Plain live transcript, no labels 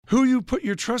Who you put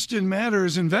your trust in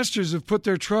matters. Investors have put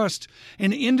their trust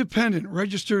in independent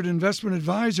registered investment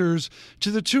advisors to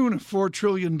the tune of $4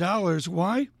 trillion.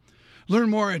 Why? Learn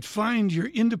more at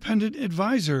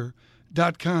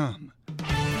findyourindependentadvisor.com.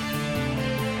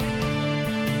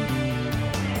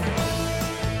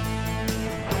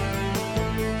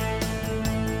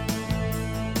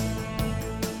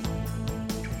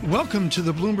 Welcome to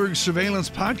the Bloomberg Surveillance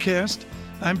Podcast.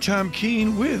 I'm Tom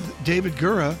Keene with David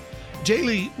Gura.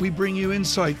 Daily, we bring you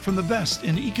insight from the best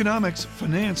in economics,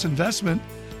 finance, investment,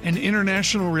 and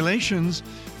international relations.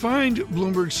 Find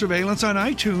Bloomberg Surveillance on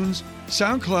iTunes,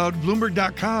 SoundCloud,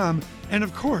 Bloomberg.com, and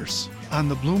of course, on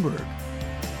the Bloomberg.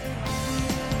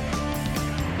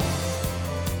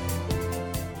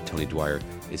 Tony Dwyer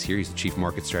is here. He's the Chief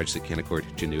Market Strategist at Canaccord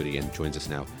Genuity and joins us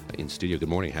now in studio. Good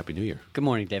morning. Happy New Year. Good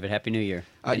morning, David. Happy New Year.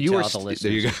 You were all the listeners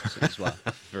there you go. as well.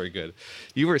 Very good.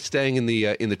 You were staying in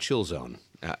the chill zone,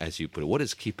 as you put it. What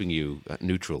is keeping you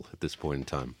neutral at this point in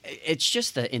time? It's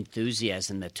just the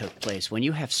enthusiasm that took place. When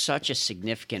you have such a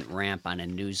significant ramp on a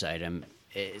news item,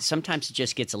 sometimes it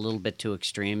just gets a little bit too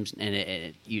extreme,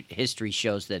 and history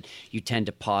shows that you tend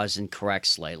to pause and correct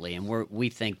slightly. And we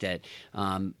think that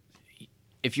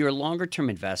if you're a longer-term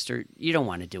investor, you don't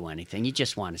want to do anything. You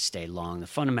just want to stay long. The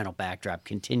fundamental backdrop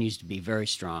continues to be very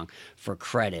strong for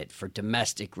credit, for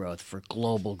domestic growth, for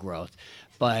global growth.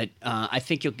 But I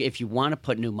think if you want to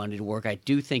put new money to work, I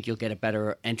do think you'll get a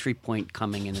better entry point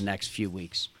coming in the next few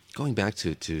weeks. Going back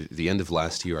to the end of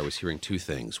last year, I was hearing two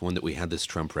things. One, that we had this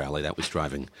Trump rally. That was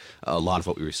driving a lot of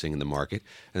what we were seeing in the market.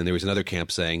 And then there was another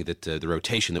camp saying that the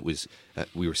rotation that we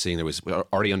were seeing there was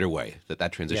already underway,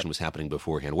 that transition was happening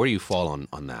beforehand. Where do you fall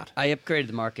on that? I upgraded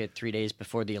the market 3 days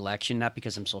before the election, not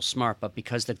because I'm so smart, but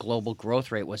because the global growth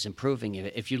rate was improving.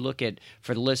 If you look at,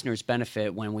 for the listeners'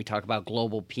 benefit, when we talk about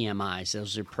global PMIs,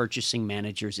 those are purchasing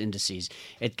managers' indices.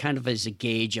 It kind of is a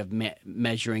gauge of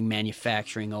measuring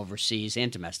manufacturing overseas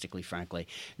and domestically, frankly.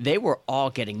 They were all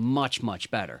getting much,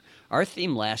 much better. Our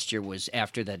theme last year was,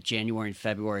 after that January and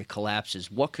February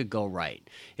collapses, what could go right?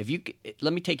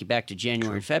 Let me take you back to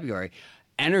January and February.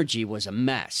 Energy was a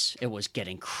mess. It was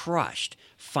getting crushed.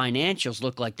 Financials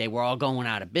looked like they were all going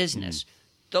out of business.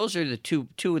 Those are the two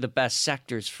of the best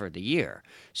sectors for the year.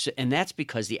 So, and that's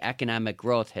because the economic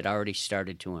growth had already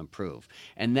started to improve.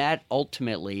 And that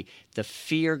ultimately, the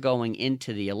fear going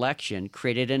into the election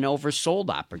created an oversold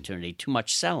opportunity, too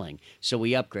much selling. So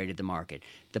we upgraded the market.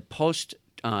 The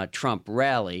Trump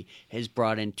rally has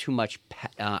brought in too much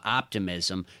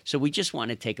optimism, so we just want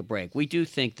to take a break. We do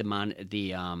think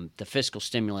the fiscal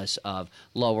stimulus of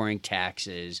lowering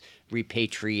taxes,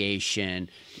 repatriation,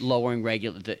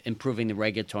 improving the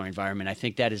regulatory environment, I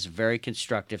think that is a very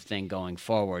constructive thing going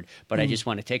forward. But I just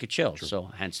want to take a chill, so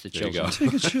hence the chill zone.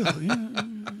 Take a chill, yeah.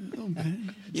 Okay.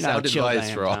 You know, sound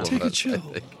advice for all of us. Take a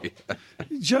chill.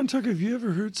 John Tucker, have you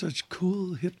ever heard such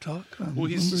cool hip talk? Well,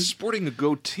 he's sporting a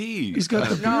goatee. He's got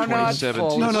the folks,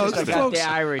 the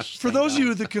Irish. For those of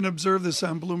you that can observe this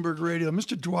on Bloomberg Radio,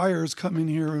 Mr. Dwyer is coming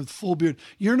here with full beard.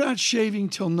 You're not shaving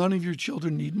till none of your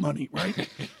children need money, right?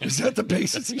 Is that the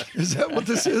basis? Is that what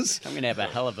this is? I'm going to have a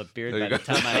hell of a beard by the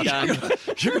time I'm done.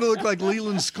 You're going to look like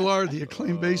Leland Sklar, the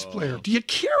acclaimed bass player. Do you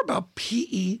care about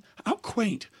PE? How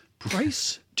quaint.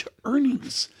 Price to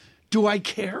earnings. Do I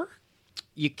care?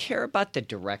 You care about the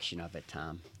direction of it,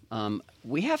 Tom.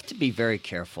 We have to be very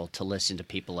careful to listen to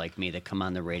people like me that come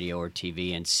on the radio or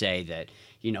TV and say that,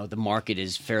 the market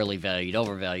is fairly valued,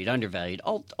 overvalued, undervalued.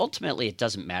 Ultimately, it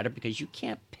doesn't matter because you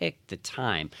can't pick the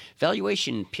time.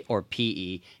 Valuation or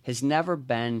PE has never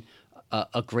been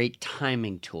a great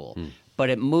timing tool. But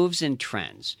it moves in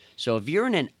trends. So if you're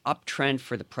in an uptrend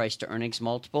for the price to earnings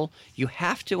multiple, you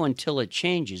have to, until it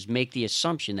changes, make the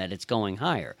assumption that it's going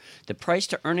higher. The price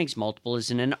to earnings multiple is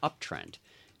in an uptrend,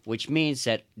 which means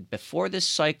that before this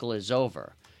cycle is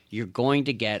over, you're going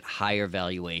to get higher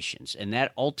valuations. And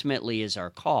that ultimately is our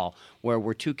call, where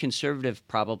we're too conservative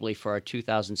probably for our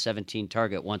 2017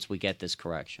 target once we get this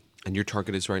correction. And your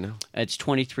target is right now? It's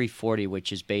 $23.40,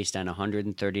 which is based on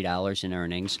 $130 in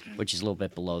earnings, which is a little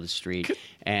bit below the street,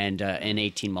 and an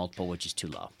 18 multiple, which is too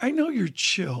low. I know you're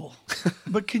chill,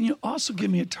 but can you also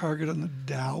give me a target on the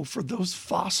Dow for those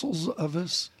fossils of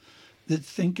us that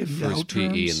think in Dow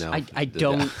terms? I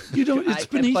don't. You don't. It's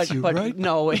beneath you, right?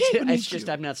 No, it's just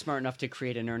I'm not smart enough to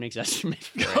create an earnings estimate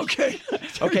for it.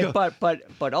 Okay.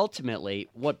 But ultimately,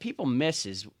 what people miss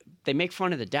is they make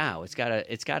fun of the Dow. It's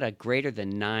got a greater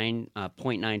than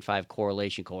 0.95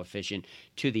 correlation coefficient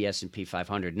to the S&P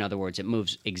 500. In other words, it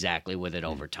moves exactly with it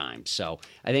over time. So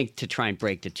I think to try and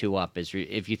break the two up is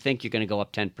if you think you're going to go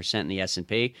up 10% in the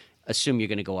S&P, assume you're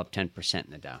going to go up 10%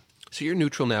 in the Dow. So you're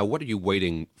neutral now. What are you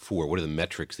waiting for? What are the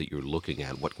metrics that you're looking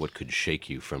at? What could shake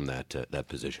you from that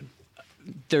position?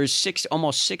 There's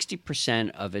almost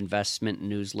 60% of investment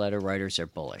newsletter writers are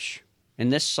bullish. In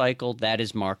this cycle, that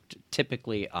is marked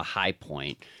typically a high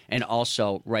point and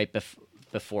also right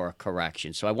before a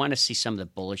correction. So I want to see some of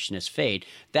the bullishness fade.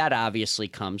 That obviously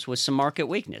comes with some market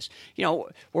weakness. You know,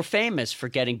 we're famous for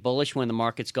getting bullish when the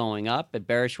market's going up and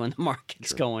bearish when the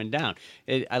market's going down.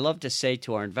 I love to say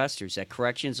to our investors that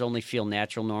corrections only feel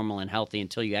natural, normal, and healthy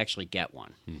until you actually get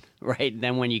one, right? And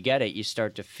then when you get it, you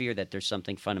start to fear that there's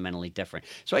something fundamentally different.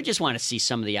 So I just want to see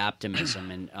some of the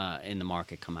optimism in the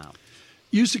market come out.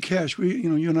 Use of cash.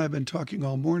 You and I have been talking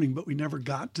all morning, but we never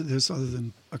got to this other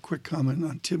than a quick comment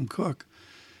on Tim Cook.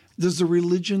 Does the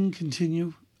religion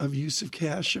continue of use of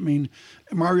cash? I mean,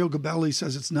 Mario Gabelli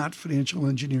says it's not financial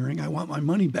engineering. I want my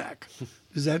money back.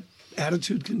 Does that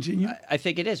attitude continue? I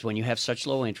think it is. When you have such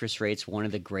low interest rates, one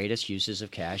of the greatest uses of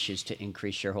cash is to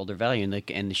increase shareholder value,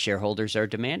 and the shareholders are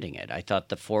demanding it. I thought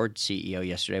the Ford CEO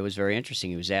yesterday was very interesting.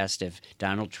 He was asked if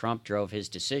Donald Trump drove his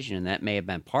decision, and that may have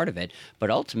been part of it, but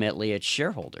ultimately it's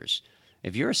shareholders.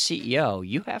 If you're a CEO,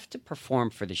 you have to perform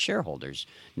for the shareholders.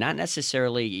 Not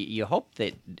necessarily, you hope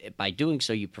that by doing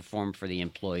so you perform for the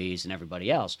employees and everybody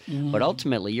else, but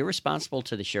ultimately you're responsible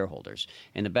to the shareholders.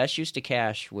 And the best use to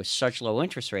cash with such low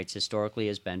interest rates historically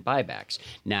has been buybacks.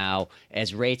 Now,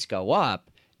 as rates go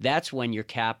up, that's when your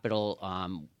capital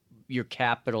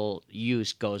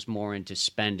use goes more into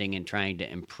spending and trying to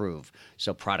improve,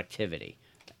 so productivity,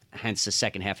 hence the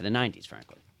second half of the 90s,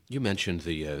 frankly. You mentioned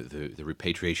the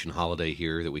repatriation holiday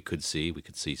here that we could see. We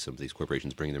could see some of these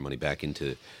corporations bringing their money back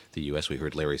into the U.S. We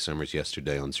heard Larry Summers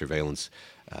yesterday on surveillance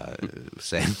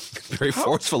saying very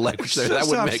forceful language there. That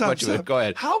wouldn't make much of it. Go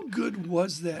ahead. How good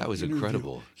was that? That was interview?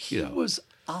 incredible. He was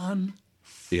on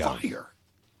fire.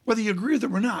 Whether you agree with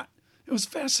it or not, it was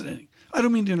fascinating. I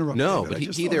don't mean to interrupt. No, David.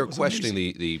 but he there questioning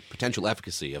the potential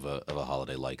efficacy of a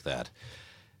holiday like that.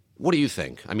 What do you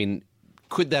think? I mean,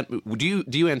 do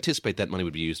you anticipate that money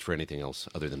would be used for anything else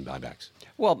other than buybacks?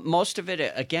 Well, most of it,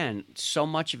 again, so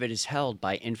much of it is held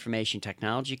by information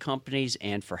technology companies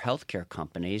and for healthcare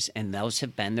companies, and those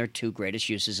have been their two greatest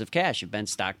uses of cash, have been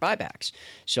stock buybacks.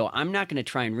 So I'm not going to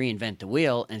try and reinvent the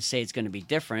wheel and say it's going to be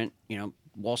different. You know,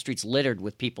 Wall Street's littered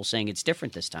with people saying it's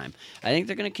different this time. I think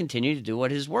they're going to continue to do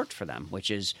what has worked for them, which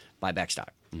is buy back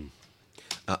stock.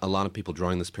 A lot of people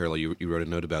drawing this parallel. You wrote a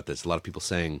note about this. A lot of people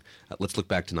saying, let's look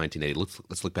back to 1980.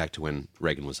 Let's look back to when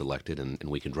Reagan was elected, and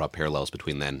we can draw parallels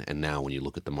between then and now. When you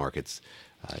look at the markets,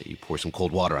 you pour some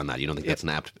cold water on that. You don't think that's an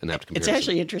apt comparison? It's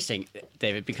actually interesting,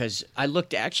 David, because I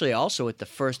looked actually also at the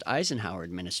first Eisenhower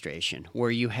administration,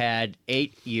 where you had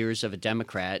 8 years of a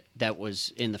Democrat that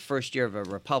was in the first year of a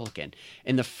Republican.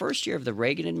 In the first year of the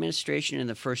Reagan administration and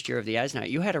the first year of the Eisenhower,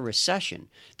 you had a recession.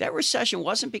 That recession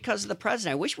wasn't because of the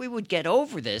president. I wish we would get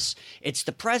over this. It's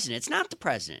the president. It's not the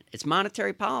president. It's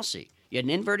monetary policy. You had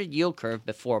an inverted yield curve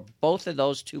before both of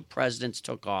those two presidents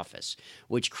took office,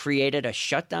 which created a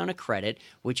shutdown of credit,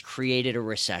 which created a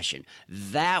recession.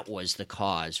 That was the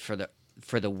cause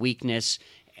for the weakness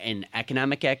in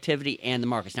economic activity and the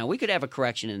markets. Now, we could have a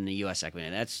correction in the U.S. equity.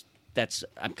 That's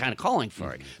I'm kind of calling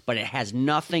for it, but it has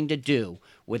nothing to do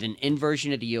with an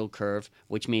inversion of the yield curve,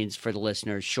 which means for the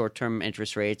listeners, short-term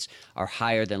interest rates are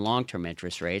higher than long-term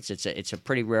interest rates. It's a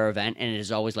pretty rare event, and it has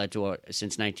always led to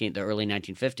since the early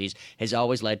 1950s has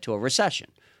always led to a recession,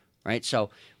 right? So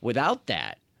without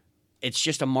that, it's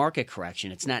just a market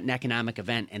correction. It's not an economic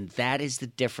event, and that is the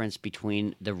difference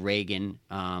between the Reagan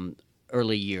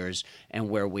early years and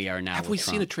where we are now. Have we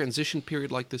seen a transition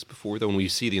period like this before, though, when we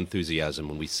see the enthusiasm,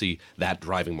 when we see that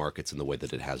driving markets in the way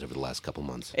that it has over the last couple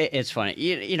months? It's funny.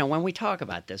 You know, when we talk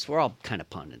about this, we're all kind of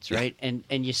pundits, right? Yeah.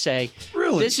 And you say,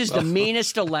 really? This is the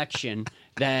meanest election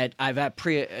that I've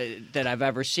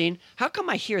ever seen. How come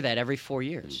I hear that every 4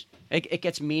 years? It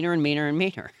gets meaner and meaner and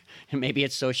meaner. And maybe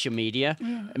it's social media.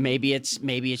 Yeah. Maybe it's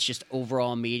just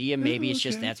overall media. Maybe it's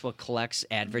just that's what collects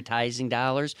advertising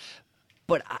dollars.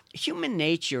 But human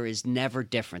nature is never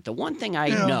different. The one thing I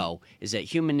know is that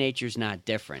human nature is not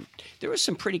different. There were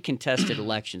some pretty contested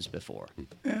elections before.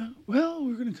 Yeah. Well,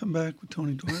 we're going to come back with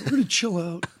Tony Doyle. We're going to chill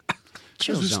out.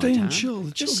 Chill we're zone, staying Tom. chill.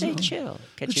 The Just chill say zone. chill.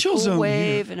 Catch The a chill cool zone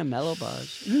wave here. and a mellow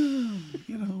buzz. Yeah,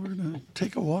 we're going to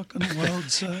take a walk on the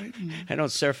wild side. I don't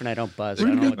surf and I don't buzz. I We're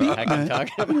don't know going what to the be heck I'm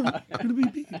talking about. We're going to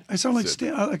be beat. I sound like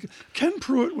Stan. Ken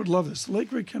Pruitt would love this. The late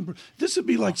great Ken Pruitt. This would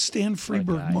be like Stan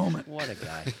Freberg moment. What a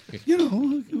guy. You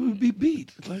know, it would be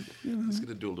beat. Like, you know,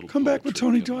 Gonna do a little come back with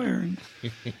Tony poetry.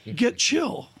 Dwyer and get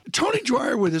chill. Tony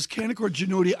Dwyer with his Canaccord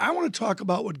Genuity. I want to talk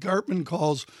about what Gartman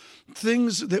calls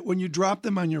things that when you drop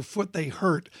them on your foot, they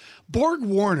hurt. Borg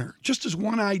Warner, just as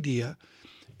one idea,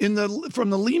 from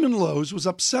the Lehman lows was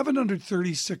up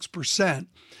 736%.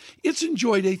 It's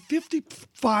enjoyed a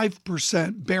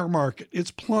 55% bear market.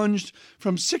 It's plunged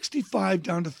from 65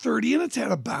 down to 30, and it's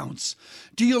had a bounce.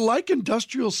 Do you like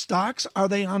industrial stocks? Are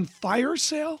they on fire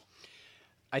sale?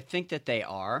 I think that they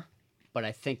are, but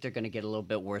I think they're going to get a little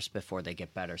bit worse before they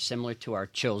get better. Similar to our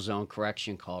chill zone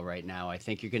correction call right now, I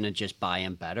think you're going to just buy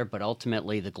them better, but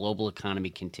ultimately the global economy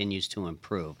continues to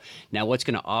improve. Now, what's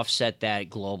going to offset that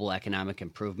global economic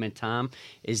improvement, Tom,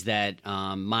 is that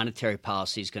monetary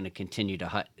policy is going to continue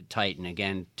to tighten.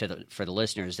 Again, for the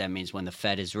listeners, that means when the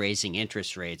Fed is raising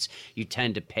interest rates, you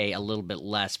tend to pay a little bit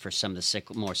less for some of the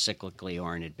more cyclically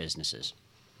oriented businesses.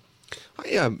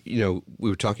 We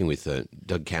were talking with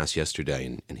Doug Cass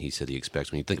yesterday, and he said he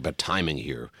expects, when you think about timing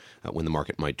here, when the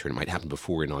market might turn, it might happen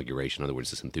before inauguration. In other words,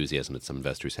 this enthusiasm that some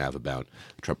investors have about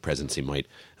the Trump presidency might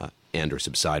end or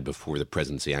subside before the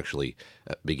presidency actually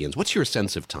begins. What's your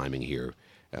sense of timing here?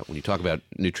 When you talk about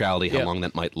neutrality, how long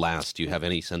that might last, do you have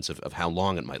any sense of how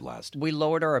long it might last? We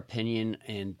lowered our opinion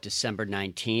in December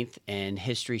 19th, and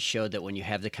history showed that when you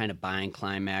have the kind of buying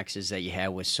climaxes that you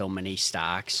have with so many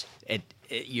stocks,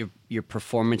 your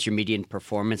performance, your median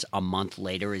performance a month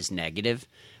later is negative,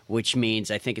 which means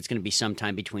I think it's going to be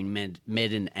sometime between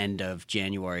mid and end of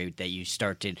January that you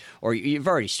started, or you've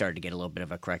already started to get a little bit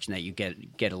of a correction, that you get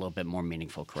a little bit more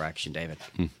meaningful correction, David.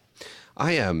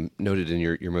 I noted in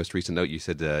your most recent note, you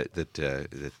said that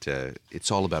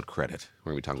it's all about credit.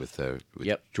 We're going to be talking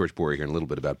with George Boyer here in a little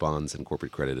bit about bonds and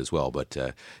corporate credit as well. But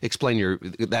explain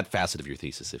that facet of your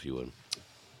thesis, if you would.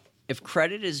 If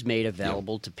credit is made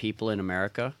available to people in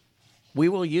America, we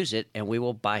will use it and we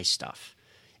will buy stuff.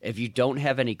 If you don't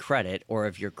have any credit, or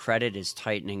if your credit is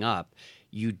tightening up,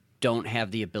 you don't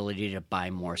have the ability to buy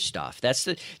more stuff. That's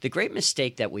the great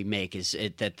mistake that we make,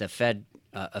 that the Fed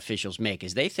officials make,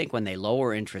 is they think when they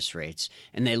lower interest rates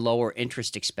and they lower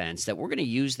interest expense that we're going to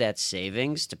use that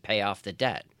savings to pay off the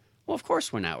debt. Well, of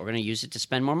course we're not. We're going to use it to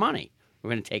spend more money. We're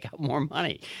going to take out more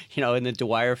money. In the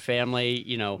Dwyer family,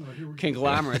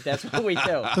 conglomerate, that's what we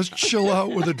do. Let's chill out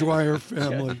with the Dwyer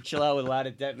family. Chill out with a lot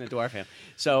of debt in the Dwyer family.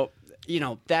 So,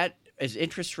 that as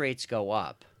interest rates go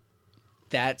up,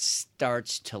 that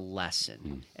starts to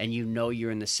lessen, and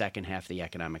you're in the second half of the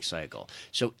economic cycle.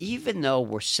 So even though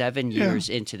we're 7 years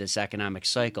into this economic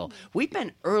cycle, we've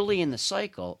been early in the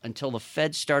cycle until the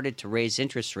Fed started to raise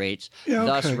interest rates,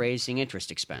 thus raising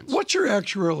interest expense. What's your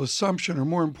actuarial assumption, or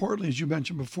more importantly, as you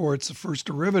mentioned before, it's the first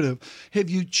derivative. Have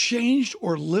you changed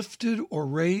or lifted or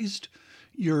raised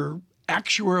your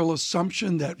actuarial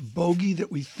assumption, that bogey that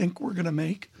we think we're going to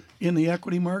make in the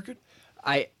equity market?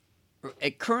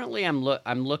 Currently,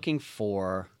 I'm looking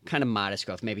for kind of modest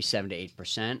growth, maybe 7 to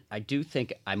 8%. I do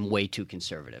think I'm way too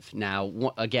conservative.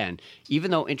 Now, again, even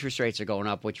though interest rates are going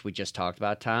up, which we just talked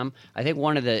about, Tom, I think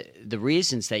one of the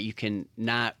reasons that you can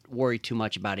not worry too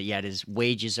much about it yet is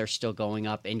wages are still going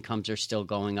up, incomes are still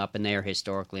going up, and they are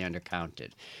historically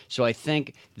undercounted. So I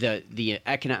think the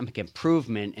economic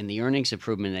improvement and the earnings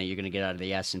improvement that you're going to get out of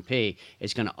the S&P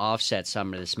is going to offset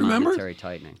some of this monetary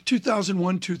tightening.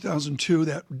 2001, 2002,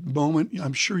 that moment,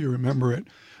 I'm sure you remember it,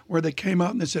 where they came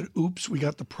out and they said, oops, we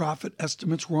got the profit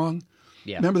estimates wrong.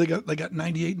 Yeah. Remember, they got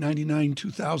 98, 99,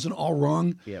 2000 all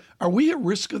wrong. Yep. Are we at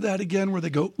risk of that again, where they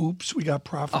go, oops, we got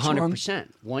profits 100%. Wrong? 100%.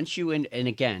 Once you, and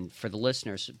again, for the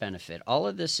listeners' benefit, all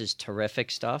of this is terrific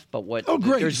stuff, but what... Oh,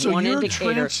 great. There's so one you're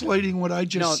indicator, translating what I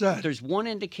just said. There's one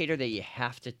indicator that you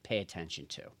have to pay attention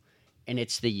to, and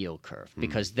it's the yield curve,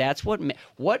 because that's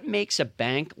what makes a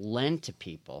bank lend to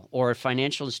people, or a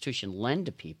financial institution lend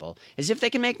to people, is if they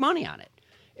can make money on it.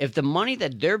 If the money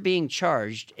that they're being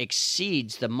charged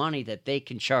exceeds the money that they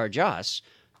can charge us,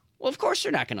 well, of course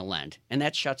they're not going to lend, and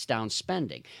that shuts down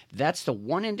spending. That's the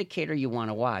one indicator you want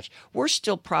to watch. We're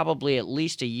still probably at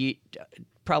least a year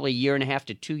and a half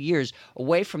to 2 years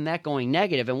away from that going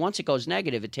negative, and once it goes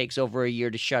negative, it takes over a year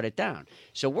to shut it down.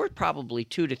 So we're probably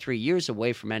 2 to 3 years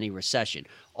away from any recession.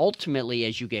 Ultimately,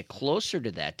 as you get closer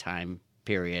to that time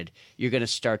period, you're going to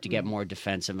start to get more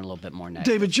defensive and a little bit more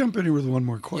negative. David, jump in here with one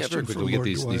more question. Yeah, very quickly. We get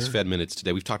these Fed minutes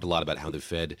today. We've talked a lot about how the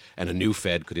Fed and a new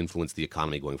Fed could influence the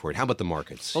economy going forward. How about the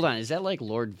markets? Hold on. Is that like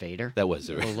Lord Vader? That was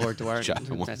Lord Dwyer?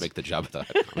 I want to make the Jabba the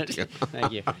Hutt.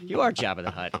 Thank you. You are Jabba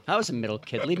the Hutt. I was a middle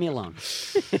kid. Leave me alone.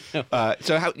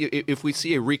 So if we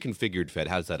see a reconfigured Fed,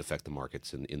 how does that affect the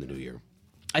markets in the new year?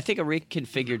 I think a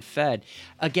reconfigured Fed,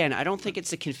 again, I don't think it's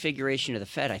the configuration of the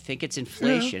Fed. I think it's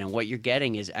inflation, and what you're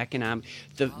getting is economic.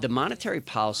 The monetary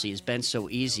policy has been so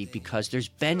easy because there's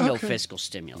been no fiscal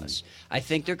stimulus. I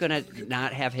think they're going to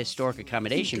not have historic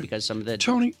accommodation because some of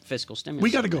the fiscal stimulus.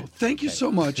 We got to go. Thank you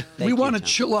so much. We want to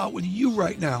chill out with you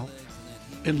right now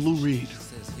and Lou Reed.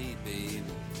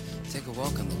 take a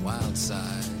walk on the wild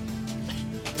side.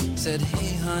 Said,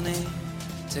 hey honey,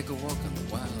 take a walk on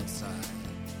the wild side.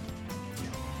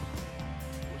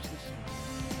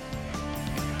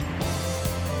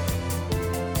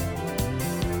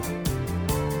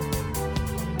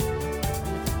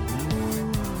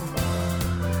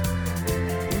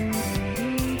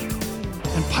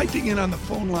 And piping in on the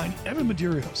phone line, Evan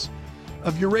Medeiros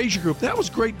of Eurasia Group. That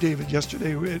was great, David,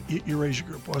 yesterday at Eurasia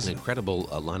Group, wasn't An incredible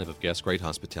lineup of guests, great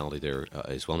hospitality there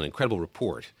as well, an incredible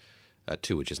report,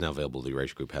 too, which is now available. The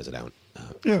Eurasia Group has it out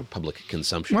for public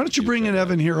consumption. Why don't you bring in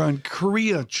Evan here on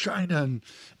Korea, China, and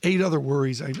 8 other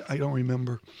worries I don't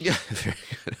remember. Yeah, there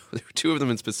were 2 of them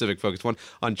in specific focus, one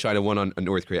on China, one on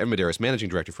North Korea. Evan Medeiros, Managing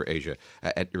Director for Asia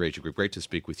at Eurasia Group. Great to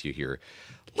speak with you here.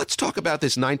 Let's talk about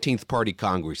this 19th Party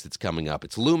Congress that's coming up.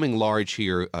 It's looming large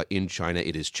here in China.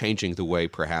 It is changing the way,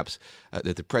 perhaps,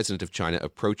 that the president of China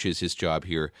approaches his job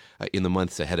here in the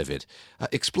months ahead of it.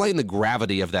 Explain the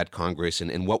gravity of that Congress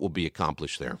and what will be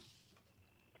accomplished there.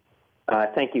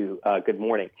 Thank you. Good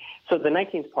morning. So the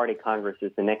 19th Party Congress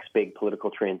is the next big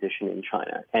political transition in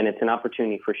China, and it's an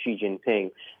opportunity for Xi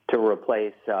Jinping to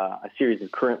replace a series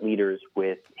of current leaders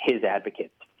with his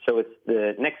advocates. So it's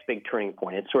the next big turning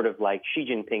point. It's sort of like Xi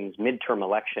Jinping's midterm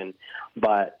election,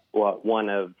 but one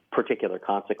of particular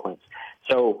consequence.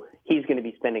 So he's going to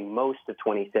be spending most of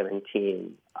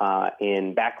 2017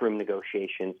 in backroom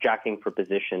negotiations, jockeying for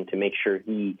position to make sure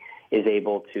he is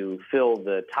able to fill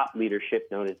the top leadership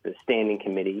known as the Standing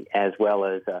Committee, as well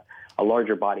as a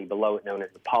larger body below it known as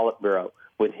the Politburo,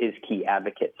 with his key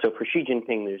advocates. So for Xi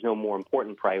Jinping, there's no more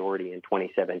important priority in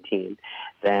 2017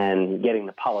 than getting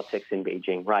the politics in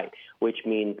Beijing right, which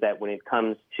means that when it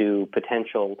comes to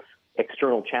potential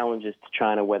external challenges to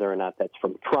China, whether or not that's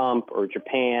from Trump or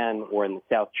Japan or in the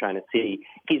South China Sea,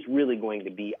 he's really going to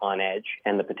be on edge,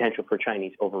 and the potential for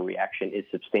Chinese overreaction is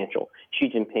substantial. Xi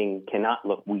Jinping cannot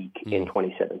look weak in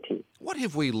 2017. What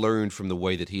have we learned from the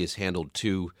way that he has handled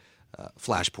 2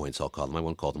 flashpoints, I'll call them? I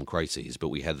won't call them crises, but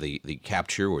we had the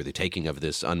capture or the taking of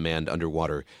this unmanned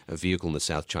underwater vehicle in the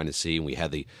South China Sea, and we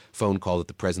had the phone call that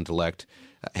the president-elect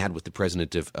had with the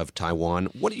president of Taiwan.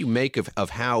 What do you make of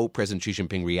how President Xi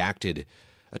Jinping reacted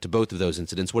to both of those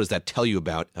incidents? What does that tell you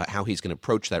about how he's going to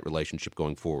approach that relationship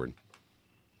going forward?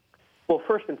 Well,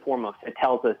 first and foremost, it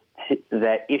tells us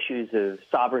that issues of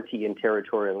sovereignty and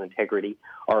territorial integrity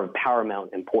are of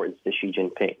paramount importance to Xi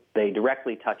Jinping. They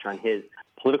directly touch on his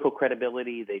political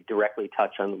credibility. They directly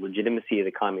touch on the legitimacy of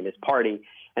the Communist Party.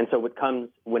 And so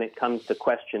when it comes to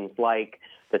questions like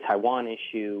the Taiwan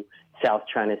issue, South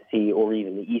China Sea, or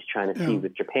even the East China Sea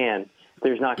with Japan,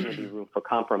 there's not going to be room for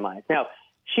compromise. Now,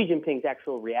 Xi Jinping's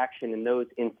actual reaction in those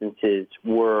instances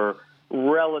were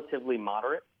relatively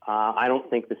moderate. I don't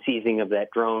think the seizing of that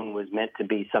drone was meant to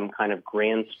be some kind of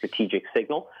grand strategic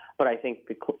signal, but I think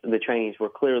the Chinese were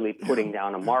clearly putting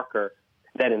down a marker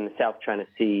that in the South China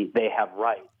Sea they have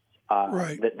rights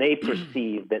that they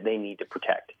perceive that they need to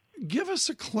protect. Give us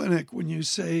a clinic when you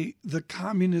say the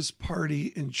Communist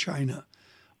Party in China.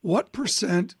 What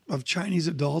percent of Chinese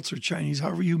adults or Chinese,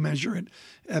 however you measure it,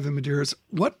 Evan Medeiros,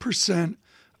 what percent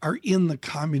are in the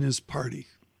Communist Party?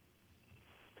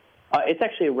 It's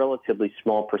actually a relatively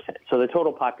small percent. So the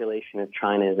total population of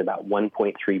China is about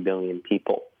 1.3 billion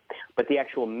people. But the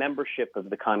actual membership of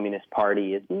the Communist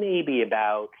Party is maybe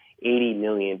about 80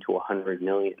 million to 100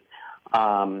 million.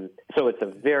 So it's a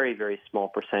very, very small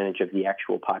percentage of the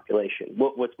actual population.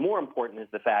 What's more important is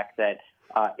the fact that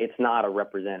it's not a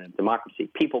representative democracy.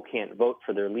 People can't vote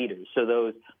for their leaders. So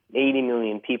those 80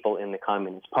 million people in the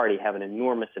Communist Party have an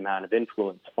enormous amount of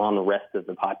influence on the rest of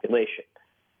the population.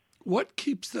 What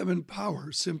keeps them in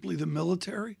power? Simply the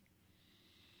military?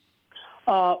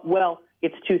 Well,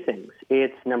 it's 2 things.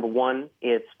 It's, number one,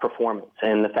 it's performance,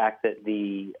 and the fact that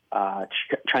the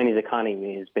Chinese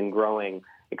economy has been growing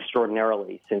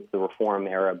extraordinarily since the reform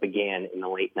era began in the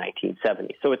late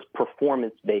 1970s. So it's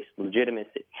performance-based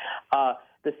legitimacy.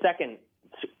 The second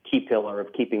key pillar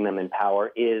of keeping them in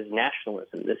power is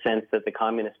nationalism, the sense that the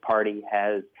Communist Party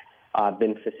has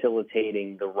been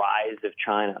facilitating the rise of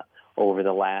China over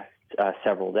the last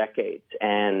several decades.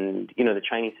 And, the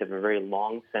Chinese have a very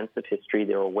long sense of history.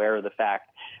 They're aware of the fact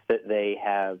that they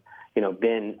have,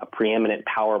 been a preeminent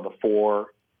power before,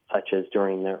 such as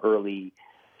during the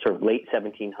late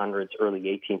 1700s,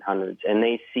 early 1800s. And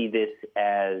they see this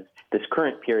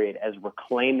current period as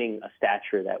reclaiming a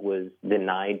stature that was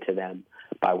denied to them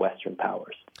by Western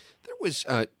powers. There was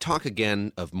talk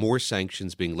again of more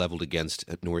sanctions being leveled against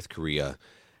North Korea.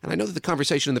 And I know that the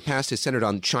conversation in the past has centered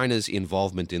on China's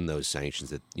involvement in those sanctions,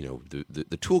 that,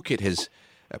 the toolkit has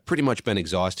pretty much been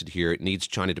exhausted here. It needs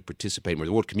China to participate more.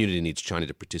 The world community needs China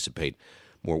to participate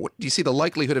more. Do you see the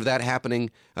likelihood of that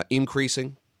happening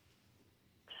increasing?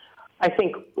 I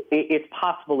think it's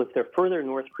possible if there are further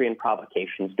North Korean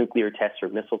provocations, nuclear tests or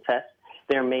missile tests,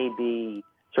 there may be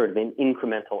sort of an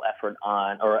incremental effort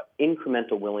or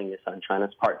incremental willingness on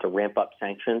China's part to ramp up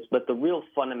sanctions. But the real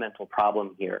fundamental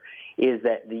problem here is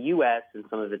that the U.S. and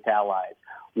some of its allies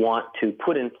want to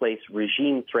put in place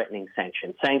regime-threatening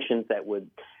sanctions that would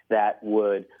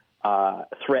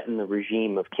threaten the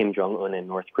regime of Kim Jong-un in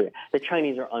North Korea. The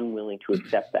Chinese are unwilling to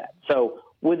accept that. So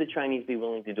would the Chinese be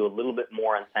willing to do a little bit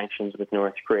more on sanctions with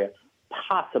North Korea?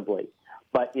 Possibly.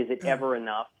 But is it ever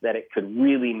enough that it could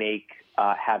really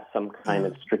have some kind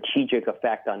of strategic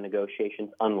effect on negotiations?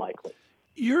 Unlikely.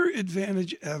 Your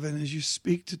advantage, Evan, is you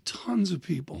speak to tons of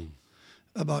people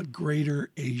about Greater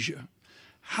Asia.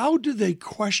 How do they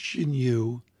question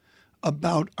you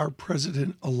about our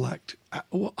president-elect?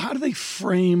 How do they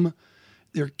frame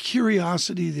their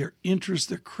curiosity, their interest,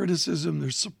 their criticism,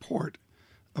 their support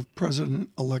of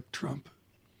President-elect Trump?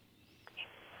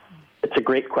 It's a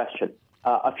great question.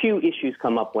 A few issues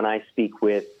come up when I speak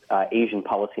with Asian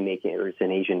policymakers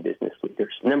and Asian business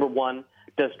leaders. Number one,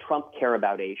 does Trump care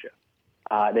about Asia?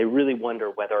 They really wonder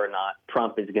whether or not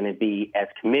Trump is going to be as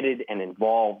committed and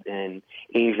involved in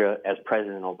Asia as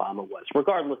President Obama was.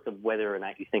 Regardless of whether or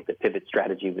not you think the pivot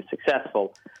strategy was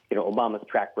successful, Obama's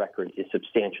track record is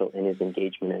substantial in his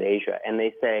engagement in Asia. And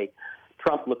they say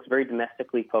Trump looks very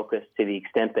domestically focused to the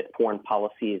extent that foreign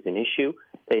policy is an issue.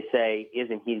 They say,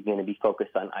 isn't he going to be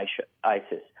focused on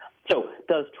ISIS? So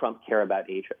does Trump care about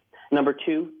Asia? Number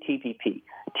two, TPP.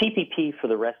 TPP for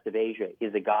the rest of Asia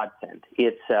is a godsend.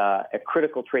 It's a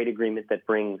critical trade agreement that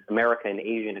brings America and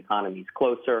Asian economies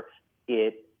closer.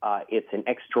 It's an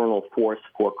external force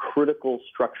for critical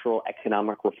structural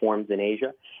economic reforms in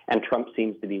Asia, and Trump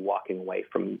seems to be walking away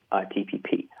from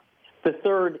TPP. The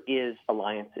third is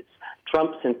alliances.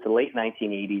 Trump, since the late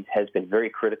 1980s, has been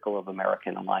very critical of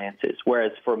American alliances,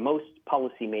 whereas for most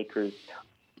policymakers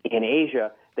in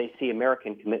Asia, they see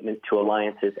American commitment to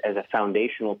alliances as a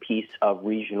foundational piece of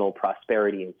regional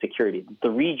prosperity and security. The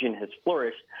region has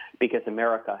flourished because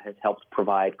America has helped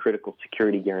provide critical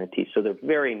security guarantees. So they're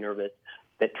very nervous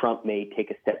that Trump may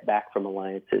take a step back from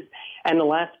alliances. And the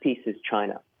last piece is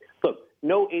China. Look,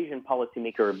 no Asian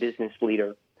policymaker or business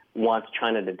leader wants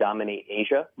China to dominate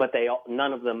Asia, but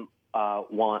none of them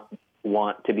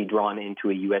want to be drawn into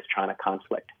a U.S.-China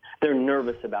conflict. They're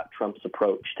nervous about Trump's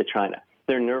approach to China.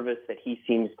 They're nervous that he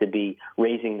seems to be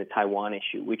raising the Taiwan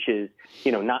issue, which is,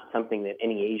 not something that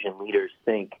any Asian leaders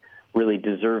think really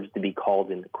deserves to be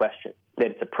called into question.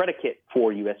 That it's a predicate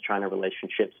for U.S.-China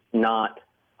relationships, not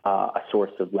a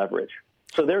source of leverage.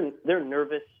 So they're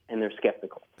nervous and they're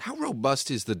skeptical. How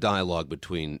robust is the dialogue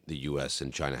between the U.S.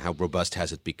 and China? How robust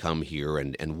has it become here,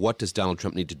 and what does Donald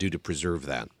Trump need to do to preserve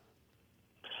that?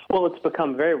 Well, it's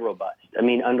become very robust. I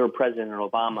mean, under President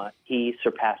Obama, he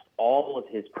surpassed all of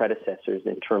his predecessors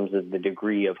in terms of the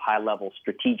degree of high-level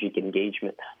strategic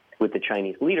engagement with the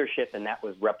Chinese leadership, and that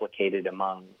was replicated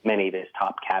among many of his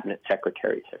top cabinet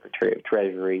secretaries, Secretary of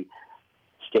Treasury,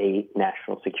 State,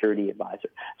 National Security Advisor.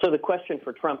 So the question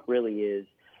for Trump really is,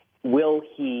 will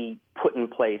he put in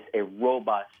place a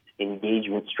robust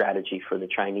engagement strategy for the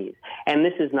Chinese? And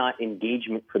this is not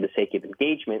engagement for the sake of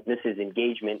engagement. This is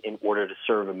engagement in order to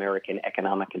serve American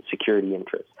economic and security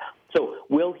interests. So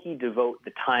will he devote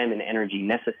the time and energy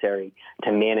necessary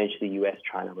to manage the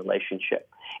U.S.-China relationship?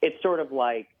 It's sort of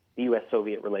like the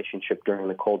U.S.-Soviet relationship during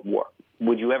the Cold War.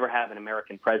 Would you ever have an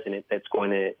American president that's going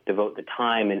to devote the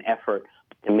time and effort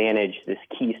to manage this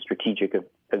key strategic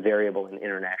variable in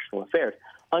international affairs?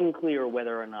 Unclear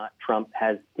whether or not Trump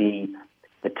has the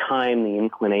time, the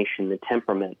inclination, the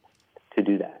temperament to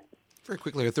do that. Very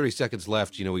quickly, 30 seconds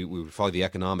left. We follow the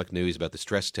economic news about the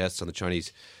stress tests on the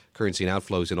Chinese currency and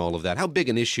outflows and all of that. How big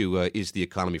an issue is the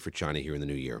economy for China here in the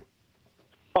new year?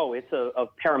 Oh, it's of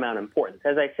paramount importance.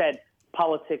 As I said,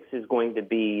 politics is going to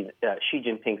be Xi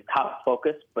Jinping's top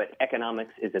focus, but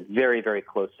economics is a very, very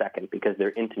close second because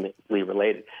they're intimately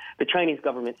related. The Chinese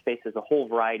government faces a whole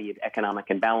variety of economic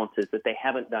imbalances that they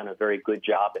haven't done a very good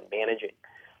job in managing.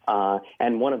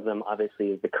 And one of them, obviously,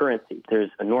 is the currency. There's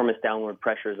enormous downward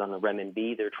pressures on the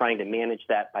renminbi. They're trying to manage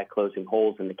that by closing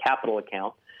holes in the capital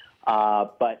account.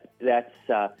 But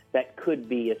that could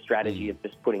be a strategy of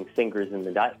just putting fingers in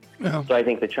the dike. Yeah. So I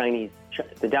think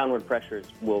the downward pressures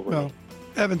will remain. Well,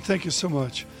 Evan, thank you so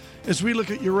much. As we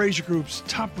look at Eurasia Group's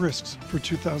top risks for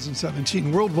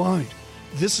 2017 worldwide,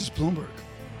 this is Bloomberg.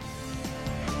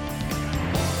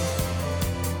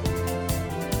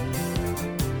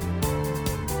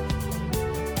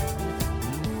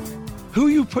 Who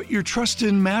you put your trust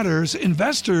in matters.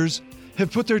 Investors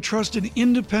have put their trust in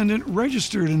independent,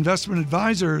 registered investment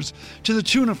advisors to the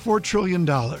tune of $4 trillion.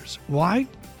 Why?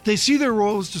 They see their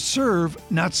role as to serve,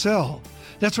 not sell.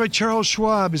 That's why Charles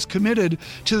Schwab is committed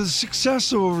to the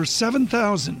success of over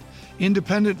 7,000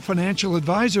 independent financial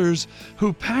advisors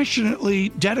who passionately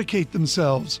dedicate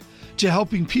themselves to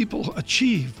helping people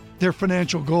achieve their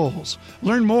financial goals.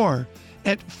 Learn more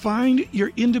at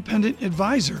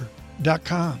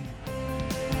findyourindependengadvisor.com.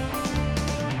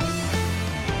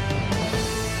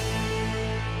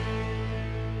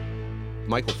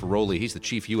 Michael Feroli, he's the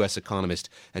chief U.S. economist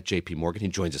at J.P. Morgan. He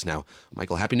joins us now.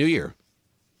 Michael, Happy New Year.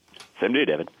 Same to you,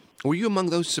 David. Were you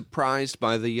among those surprised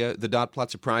by the dot plot,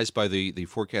 surprised by the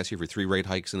forecast here for 3 rate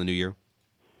hikes in the new year?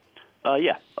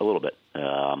 Yeah, a little bit.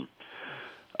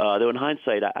 Though in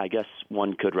hindsight, I guess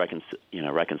one could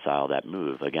reconcile that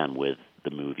move, again, with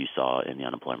the move you saw in the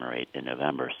unemployment rate in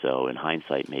November. So in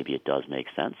hindsight, maybe it does make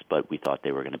sense, but we thought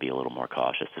they were going to be a little more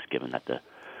cautious, just given that the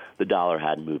dollar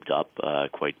had moved up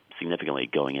quite significantly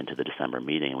going into the December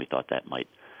meeting, and we thought that might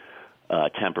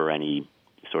temper any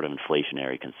sort of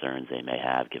inflationary concerns they may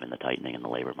have given the tightening in the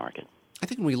labor market. I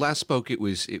think when we last spoke, it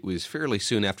was fairly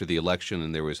soon after the election,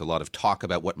 and there was a lot of talk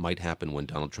about what might happen when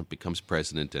Donald Trump becomes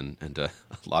president, and a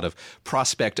lot of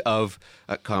prospect of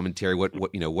commentary.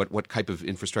 What type of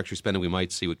infrastructure spending we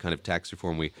might see, what kind of tax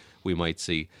reform we might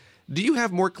see. Do you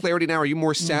have more clarity now? Are you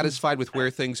more satisfied with where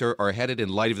things are headed in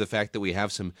light of the fact that we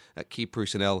have some key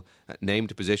personnel named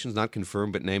to positions, not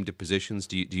confirmed but named to positions?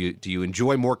 Do you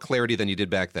enjoy more clarity than you did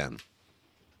back then?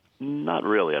 Not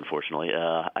really, unfortunately.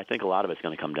 I think a lot of it's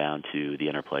going to come down to the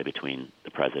interplay between the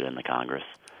president and the Congress,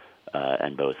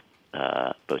 and both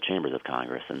chambers of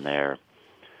Congress. And the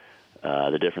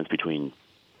difference between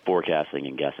forecasting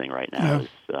and guessing right now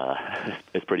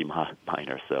is pretty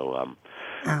minor. So,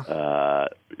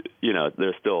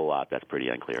 there's still a lot that's pretty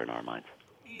unclear in our minds.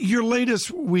 Your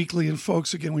latest weekly, and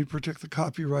folks, again, we protect the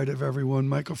copyright of everyone,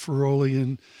 Michael Feroli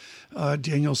and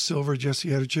Daniel Silver,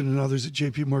 Jesse Edgerton, and others at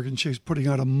J.P. Morgan Chase putting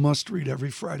out a must-read every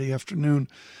Friday afternoon.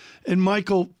 And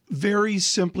Michael, very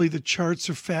simply, the charts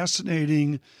are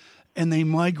fascinating, and they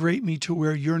migrate me to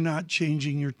where you're not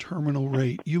changing your terminal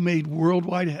rate. You made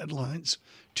worldwide headlines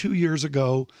 2 years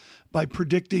ago by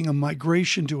predicting a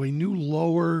migration to a new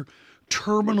lower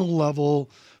terminal level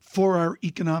for our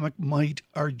economic might,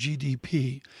 our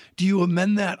GDP. Do you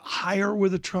amend that higher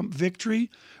with a Trump victory,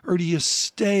 or do you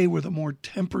stay with a more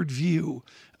tempered view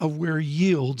of where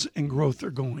yields and growth are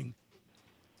going?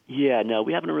 Yeah, no,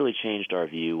 we haven't really changed our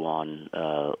view on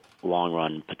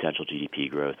long-run potential GDP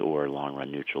growth or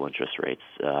long-run neutral interest rates.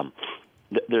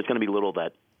 There's going to be little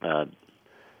that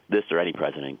this or any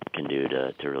president can do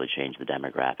to really change the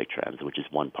demographic trends, which is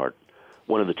one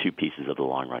of the two pieces of the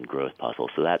long-run growth puzzle.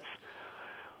 So that's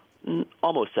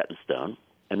almost set in stone.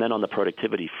 And then on the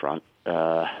productivity front,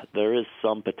 there is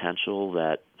some potential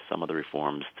that some of the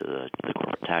reforms to the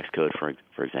corporate tax code, for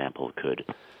example, could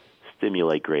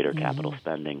stimulate greater capital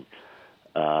spending.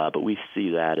 But we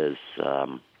see that as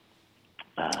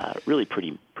really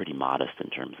pretty modest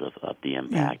in terms of the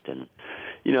impact. And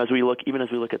as we look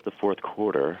at the fourth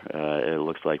quarter, it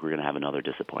looks like we're going to have another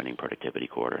disappointing productivity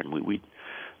quarter. And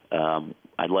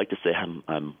I'd like to say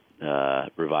I'm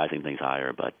revising things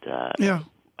higher, but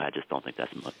I just don't think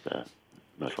that's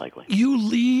most likely. You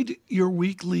lead your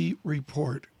weekly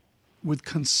report with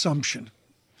consumption,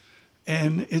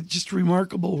 and it's just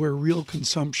remarkable where real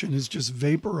consumption is just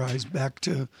vaporized back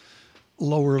to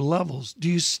lower levels. Do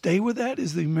you stay with that?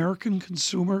 Is the American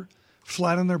consumer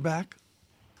flat on their back?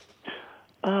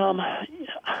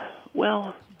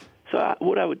 Well, so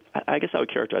I guess I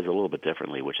would characterize it a little bit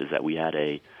differently, which is that we had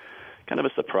a kind of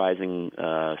a surprising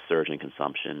surge in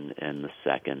consumption in the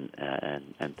second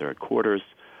and third quarters,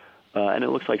 and it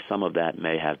looks like some of that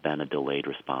may have been a delayed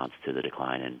response to the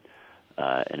decline in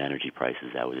energy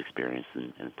prices that was experienced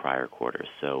in prior quarters.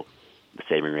 So the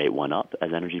saving rate went up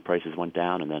as energy prices went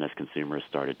down, and then as consumers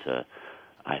started to,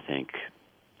 I think,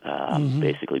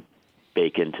 basically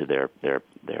bake into their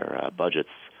budgets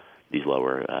these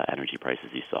lower energy prices,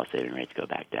 you saw saving rates go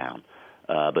back down.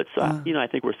 But I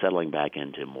think we're settling back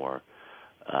into more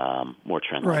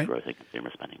trend-like growth in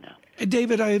consumer spending now.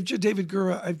 David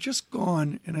Gura, I've just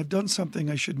gone and I've done something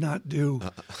I should not do.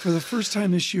 For the first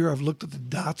time this year, I've looked at the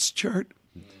dots chart.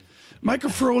 Michael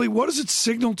Feroli, what does it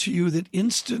signal to you that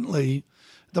instantly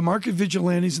the market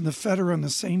vigilantes and the Fed are on the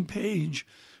same page,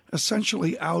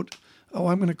 essentially out,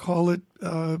 I'm going to call it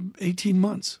 18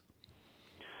 months?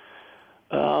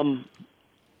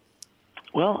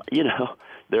 Well,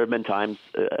 there have been times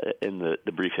in the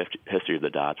brief history of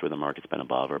the dots where the market's been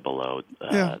above or below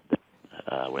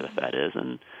where the Fed is,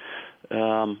 and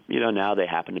now they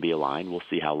happen to be aligned. We'll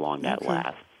see how long that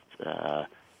lasts.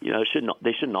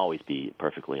 they shouldn't always be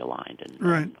perfectly aligned. And,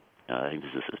 Right. I think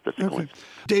this is Okay.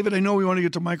 David, I know we want to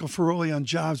get to Michael Feroli on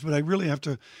jobs, but I really have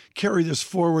to carry this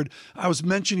forward. I was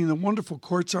mentioning the wonderful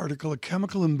Quartz article, a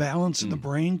chemical imbalance in the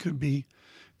brain could be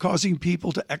causing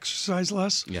people to exercise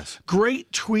less. Yes.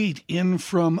 Great tweet in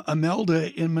from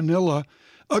Imelda in Manila.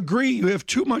 Agree, you have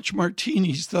too much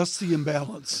martinis, thus the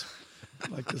imbalance.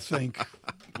 I'd like to thank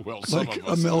Well, some like of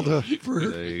us Imelda for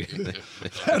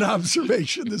that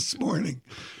observation this morning.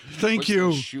 Thank What's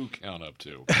you. the shoe count up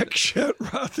to? Akshat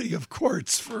Rathi of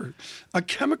Quartz for a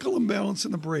chemical imbalance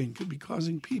in the brain could be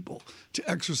causing people to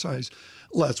exercise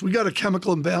less. We got a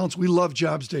chemical imbalance. We love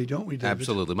Jobs Day, don't we, David?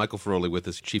 Absolutely. Michael Feroli with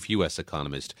us, Chief U.S.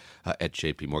 Economist at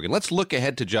J.P. Morgan. Let's look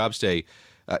ahead to Jobs Day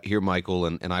here, Michael,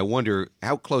 and I wonder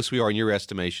how close we are in your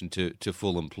estimation to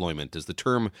full employment. Does the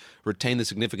term retain the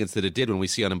significance that it did when we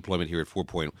see unemployment here at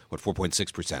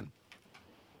 4.6%?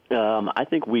 I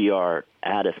think we are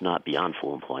at, if not beyond,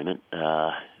 full employment.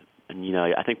 And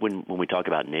I think when we talk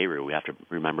about NAIRU, we have to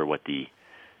remember what the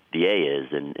A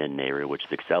is in NAIRU, which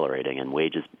is accelerating, and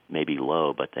wages may be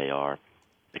low, but they are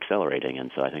accelerating.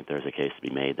 And so I think there's a case to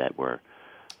be made that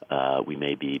we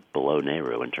may be below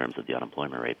NAIRU in terms of the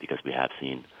unemployment rate, because we have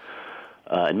seen,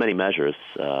 in many measures,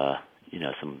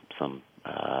 some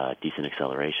decent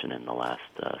acceleration in the last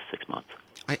 6 months.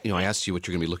 I asked you what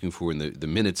you're going to be looking for in the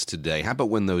minutes today. How about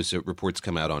when those reports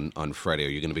come out on Friday? Are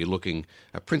you going to be looking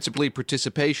principally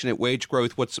participation at wage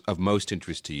growth? What's of most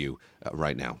interest to you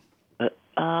right now?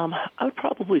 I would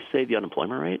probably say the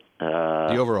unemployment rate.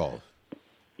 The overall?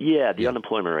 Yeah, the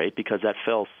unemployment rate, because that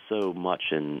fell so much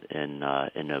in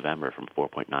November from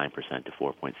 4.9% to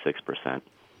 4.6%.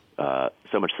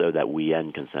 So much so that we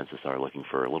and consensus are looking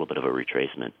for a little bit of a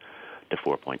retracement to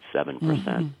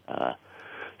 4.7%.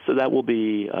 So that will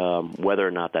be whether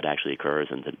or not that actually occurs,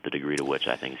 and the degree to which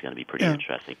I think is going to be pretty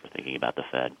interesting for thinking about the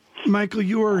Fed. Michael,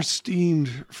 you are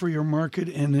esteemed for your market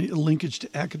and a linkage to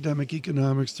academic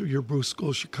economics through your Booth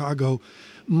School Chicago.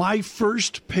 My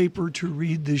first paper to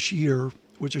read this year,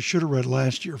 which I should have read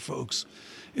last year, folks,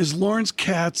 is Lawrence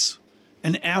Katz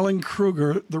and Alan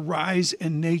Kruger, The Rise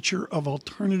and Nature of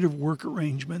Alternative Work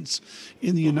Arrangements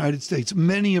in the United States.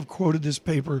 Many have quoted this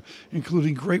paper,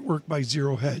 including great work by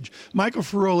Zero Hedge. Michael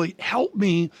Feroli, help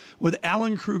me with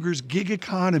Alan Kruger's gig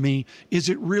economy. Is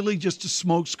it really just a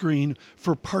smokescreen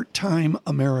for part-time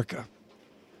America?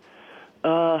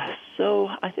 So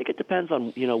I think it depends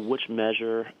on which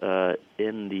measure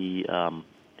in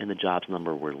the jobs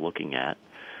number we're looking at.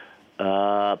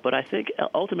 But I think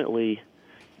ultimately,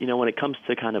 when it comes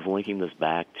to kind of linking this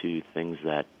back to things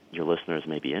that your listeners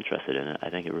may be interested in, I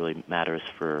think it really matters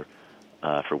for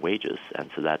wages, and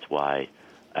so that's why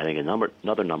I think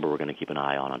another number we're going to keep an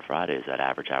eye on Friday is that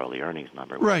average hourly earnings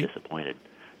number. We're disappointed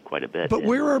quite a bit. But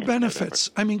where are benefits?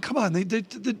 I mean, come on. The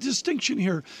distinction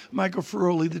here, Michael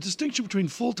Feroli, the distinction between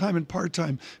full-time and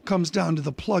part-time comes down to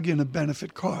the plug-in of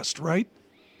benefit cost, right?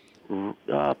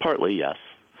 Partly, yes.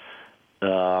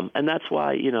 And that's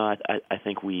why, I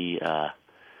think we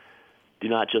do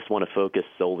not just want to focus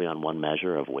solely on one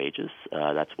measure of wages.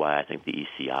 That's why I think the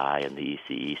ECI and the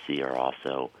ECEC are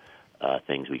also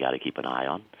things we got to keep an eye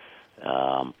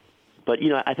on. But,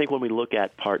 I think when we look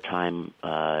at part-time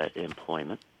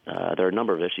employment, there are a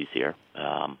number of issues here,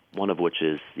 one of which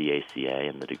is the ACA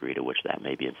and the degree to which that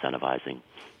may be incentivizing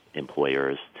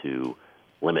employers to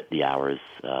limit the hours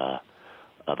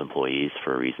of employees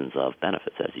for reasons of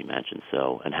benefits, as you mentioned.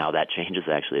 So, and how that changes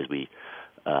actually as we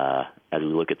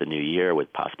look at the new year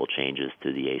with possible changes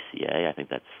to the ACA. I think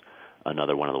that's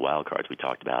another one of the wild cards we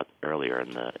talked about earlier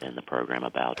in the program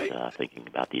about thinking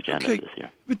about the agenda this year.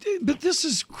 But this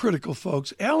is critical,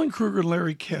 folks. Alan Kruger and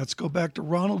Larry Katz go back to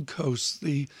Ronald Coase,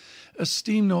 the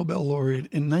esteemed Nobel laureate,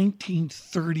 in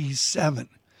 1937.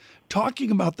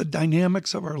 Talking about the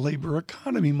dynamics of our labor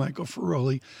economy, Michael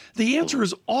Feroli. The answer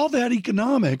is all that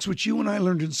economics, which you and I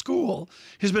learned in school,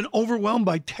 has been overwhelmed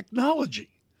by technology.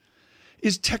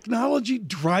 Is technology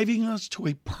driving us to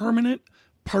a permanent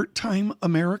part-time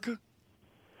America?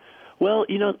 Well,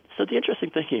 so the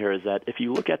interesting thing here is that if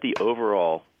you look at the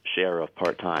overall share of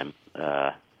part-time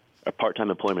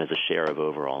employment as a share of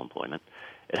overall employment,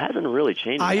 it hasn't really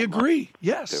changed. I agree.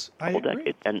 Yes, I agree.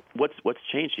 Decades. And what's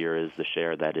changed here is the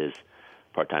share that is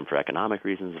part-time for economic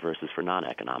reasons versus for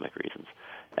non-economic reasons.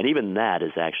 And even that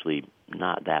is actually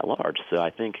not that large. So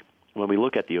I think when we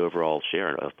look at the overall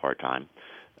share of part-time,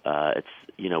 it's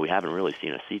we haven't really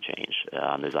seen a sea change.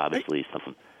 There's obviously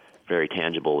some very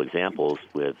tangible examples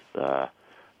with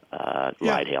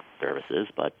ride-hail services,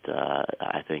 but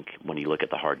I think when you look at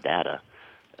the hard data,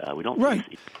 we don't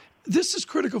see. This is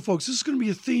critical, folks. This is going to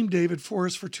be a theme, David, for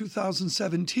us for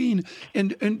 2017.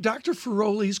 And Dr.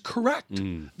 Feroli's correct.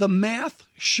 The math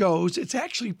shows it's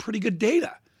actually pretty good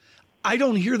data. I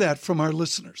don't hear that from our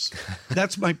listeners.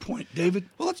 That's my point. David?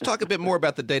 Well, let's talk a bit more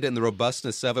about the data and the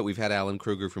robustness of it. We've had Alan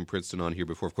Kruger from Princeton on here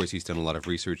before. Of course, he's done a lot of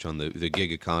research on the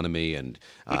gig economy and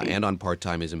on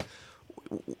part-timeism.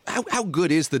 How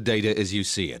good is the data as you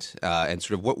see it? And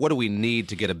sort of what do we need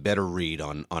to get a better read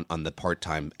on the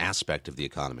part-time aspect of the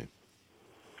economy?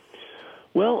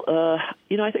 Well,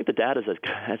 I think the data is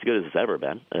as good as it's ever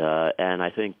been. And I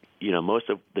think, most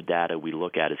of the data we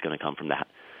look at is going to come from that.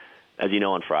 As you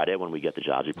know, on Friday when we get the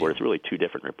jobs report, it's really two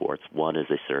different reports. One is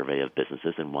a survey of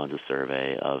businesses and one's a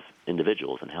survey of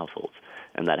individuals and households.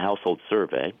 And that household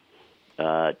survey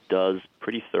does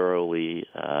pretty thoroughly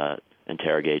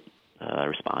interrogate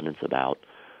respondents about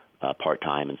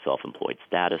part-time and self-employed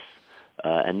status.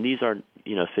 And these are,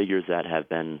 figures that have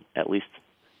been, at least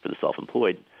for the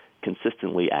self-employed,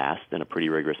 consistently asked in a pretty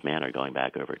rigorous manner going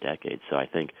back over a decade. So I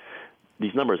think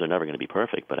these numbers are never going to be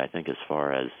perfect, but I think as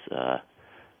far as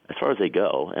they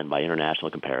go, and by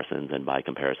international comparisons and by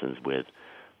comparisons with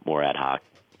more ad hoc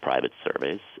private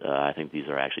surveys, I think these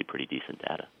are actually pretty decent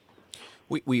data.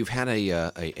 We've had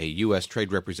a U.S.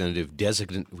 trade representative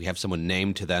designate. We have someone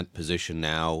named to that position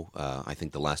now. I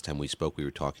think the last time we spoke, we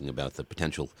were talking about the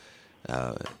potential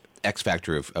X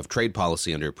factor of trade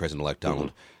policy under President-elect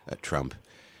Donald Trump.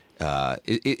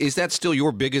 Is that still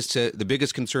your the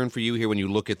biggest concern for you here when you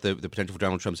look at the potential for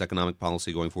Donald Trump's economic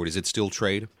policy going forward? Is it still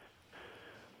trade?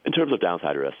 In terms of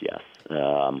downside risk, yes.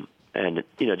 And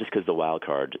just because the wild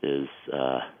card is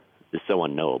so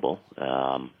unknowable,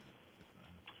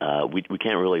 we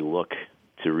can't really look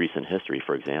to recent history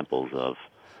for examples of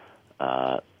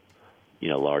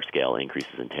large-scale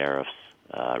increases in tariffs,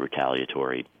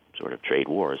 retaliatory sort of trade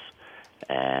wars,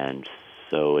 and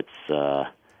so it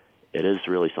is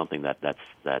really something that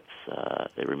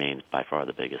remains by far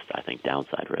the biggest, I think,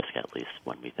 downside risk, at least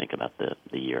when we think about the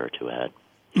year or two ahead.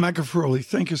 Michael Feroli,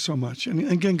 thank you so much. And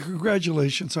again,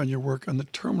 congratulations on your work on the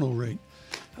terminal rate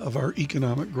of our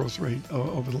economic growth rate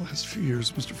over the last few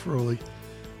years, Mr. Feroli,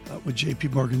 with J.P.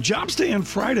 Morgan. Jobs Day on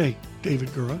Friday, David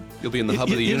Gura. You'll be in the hub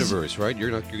of the universe, right? You're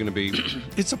going to be...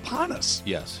 It's upon us.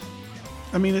 Yes.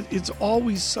 I mean, it's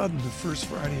always sudden, the first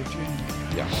Friday of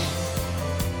January. Yeah.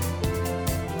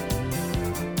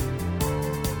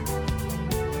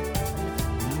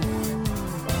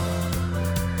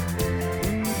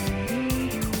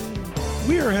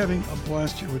 We are having a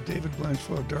blast here with David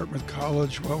Blanchflower of Dartmouth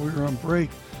College while we were on break,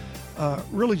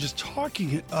 really just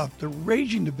talking it up, the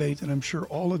raging debate that I'm sure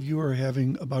all of you are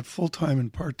having about full-time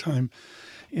and part-time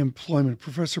employment.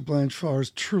 Professor Blanchflower is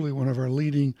truly one of our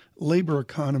leading labor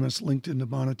economists linked into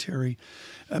monetary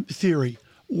theory.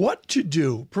 What to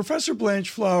do? Professor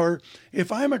Blanchflower,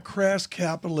 if I'm a crass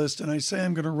capitalist and I say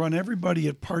I'm going to run everybody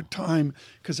at part-time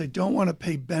because I don't want to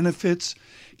pay benefits,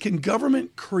 can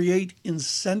government create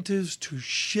incentives to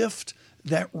shift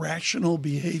that rational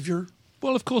behavior?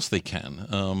 Well, of course they can.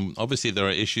 Obviously, there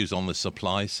are issues on the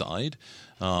supply side.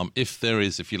 If there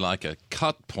is, if you like, a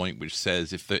cut point which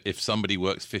says if somebody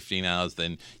works 15 hours,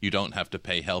 then you don't have to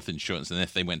pay health insurance, and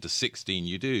if they went to 16,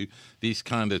 you do. These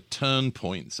kind of turn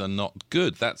points are not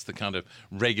good. That's the kind of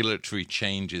regulatory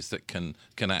changes that can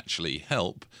actually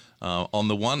help. On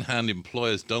the one hand,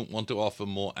 employers don't want to offer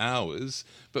more hours,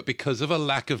 but because of a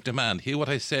lack of demand, hear what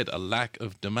I said, a lack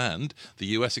of demand, the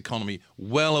U.S. economy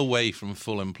well away from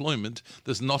full employment,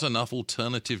 there's not enough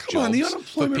alternative jobs. Come on, the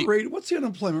unemployment rate, what's the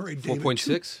unemployment rate, David?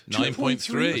 4.6?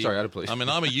 9.3. Sorry, out of place. I mean,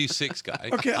 I'm a U6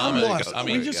 guy. Okay, I'm lost.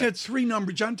 We just had three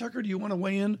numbers. John Tucker, do you want to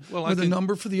weigh in with a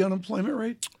number for the unemployment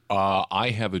rate?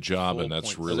 I have a job, and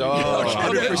that's really good.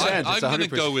 100%. I'm going to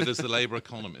go with as the labor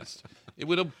economist. It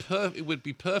would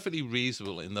be perfectly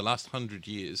reasonable in the last 100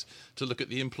 years to look at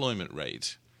the employment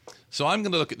rate. So I'm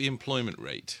going to look at the employment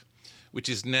rate, which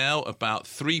is now about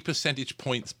 3 percentage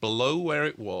points below where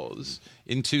it was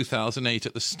in 2008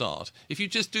 at the start. If you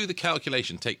just do the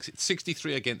calculation, take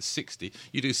 63 against 60,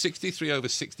 you do 63 over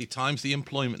 60 times the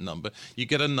employment number, you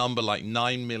get a number like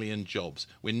 9 million jobs.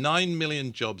 We're 9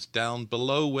 million jobs down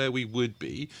below where we would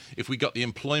be if we got the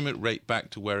employment rate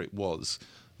back to where it was.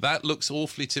 That looks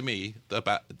awfully to me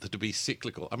to be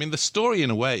cyclical. I mean, the story in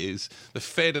a way is the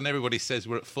Fed and everybody says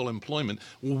we're at full employment.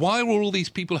 Why were all these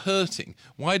people hurting?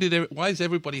 Why is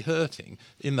everybody hurting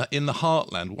in the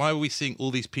heartland? Why are we seeing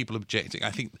all these people objecting? I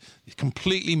think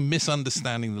completely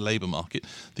misunderstanding the labor market.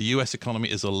 The U.S. economy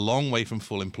is a long way from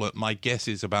full employment. My guess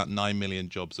is about 9 million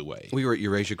jobs away. We were at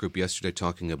Eurasia Group yesterday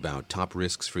talking about top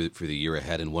risks for the year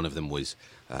ahead, and one of them was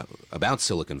about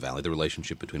Silicon Valley, the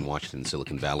relationship between Washington and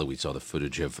Silicon Valley. We saw the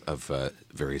footage of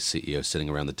various CEOs sitting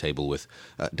around the table with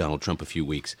Donald Trump a few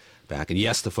weeks back. And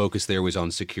yes, the focus there was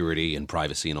on security and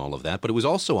privacy and all of that, but it was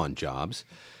also on jobs.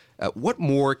 What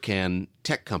more can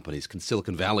tech companies, can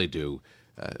Silicon Valley do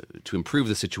to improve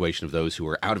the situation of those who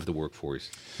are out of the workforce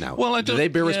now? Well, do they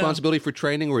bear responsibility for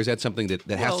training, or is that something that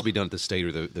has to be done at the state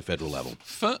or the federal level?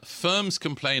 Firms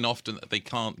complain often that they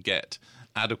can't get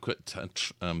adequate,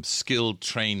 skilled,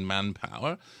 trained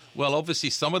manpower. Well, obviously,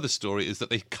 some of the story is that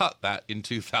they cut that in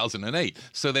 2008.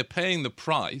 So they're paying the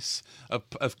price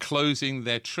of closing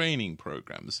their training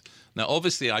programs. Now,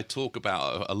 obviously, I talk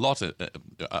about a lot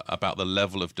about the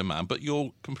level of demand, but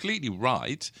you're completely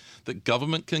right that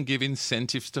government can give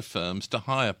incentives to firms to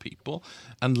hire people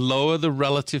and lower the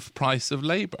relative price of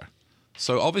labor.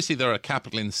 So obviously, there are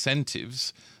capital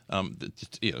incentives.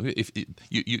 If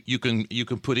you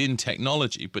can put in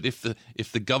technology, but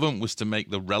if the government was to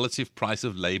make the relative price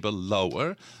of labor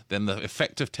lower, then the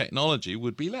effect of technology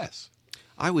would be less.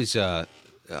 I was on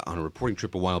a reporting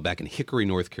trip a while back in Hickory,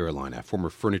 North Carolina, former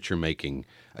furniture-making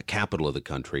capital of the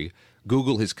country.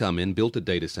 Google has come in, built a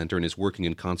data center, and is working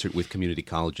in concert with community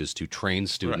colleges to train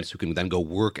students who can then go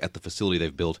work at the facility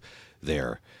they've built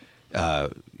there.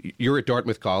 You're at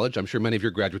Dartmouth College. I'm sure many of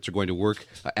your graduates are going to work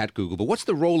at Google. But what's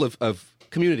the role of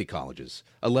community colleges,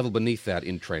 a level beneath that,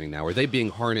 in training now? Are they being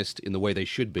harnessed in the way they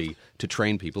should be to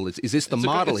train people? Is this the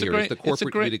model here? Is the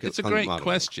corporate community It's a great model?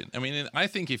 question. I mean, I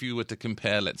think if you were to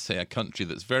compare, let's say, a country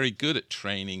that's very good at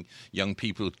training young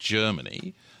people,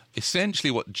 Germany,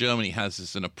 essentially what Germany has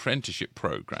is an apprenticeship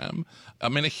program, I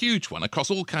mean, a huge one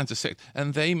across all kinds of sectors,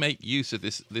 and they make use of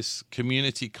this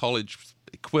community college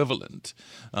equivalent.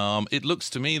 It looks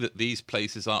to me that these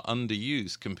places are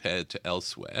underused compared to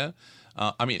elsewhere.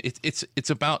 I mean, it's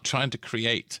about trying to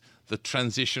create the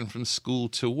transition from school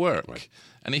to work. Right.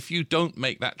 And if you don't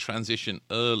make that transition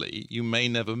early, you may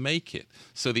never make it.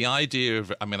 So the idea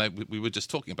of, we were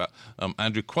just talking about,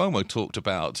 Andrew Cuomo talked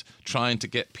about trying to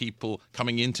get people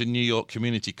coming into New York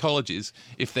community colleges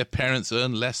if their parents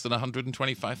earn less than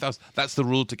 $125,000. That's the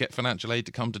rule to get financial aid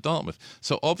to come to Dartmouth.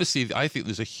 So obviously, I think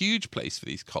there's a huge place for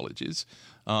these colleges.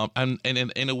 And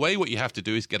in a way, what you have to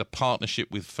do is get a partnership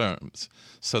with firms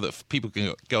so that people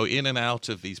can go in and out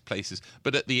of these places.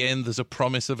 But at the end, there's a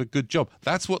promise of a good job.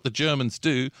 That's what the Germans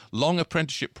do. Long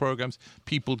apprenticeship programs.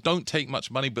 People don't take much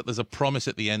money, but there's a promise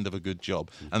at the end of a good job.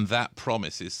 And that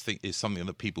promise is something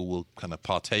that people will kind of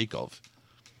partake of.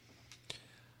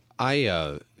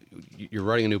 You're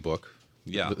writing a new book.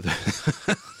 Yeah.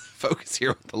 Focus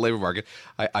here on the labor market.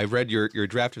 I read your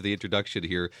draft of the introduction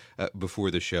here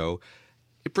before the show.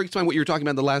 It brings to mind what you were talking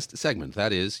about in the last segment.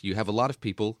 That is, you have a lot of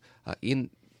people in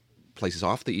places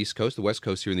off the East Coast, the West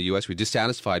Coast here in the U.S., who are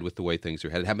dissatisfied with the way things are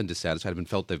headed, have been dissatisfied, have been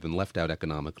felt they've been left out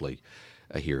economically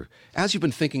here. As you've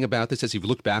been thinking about this, as you've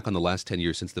looked back on the last 10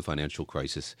 years since the financial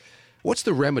crisis, what's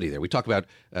the remedy there? We talk about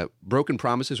broken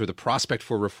promises or the prospect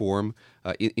for reform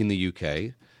in the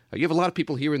U.K. You have a lot of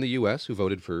people here in the U.S. who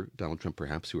voted for Donald Trump,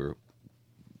 perhaps, who are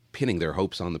pinning their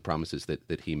hopes on the promises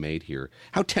that he made here.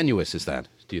 How tenuous is that,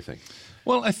 do you think?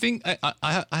 Well, I think I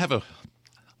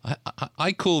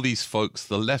call these folks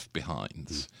the left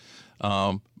behinds.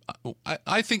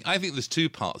 I think there's two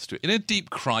parts to it. In a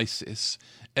deep crisis,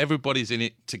 everybody's in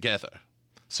it together,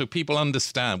 so people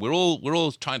understand. We're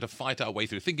all trying to fight our way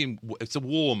through, thinking it's a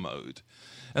war mode.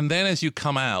 And then as you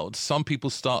come out, some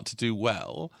people start to do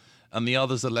well, and the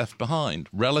others are left behind.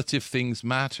 Relative things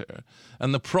matter,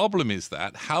 and the problem is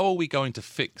that how are we going to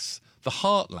fix the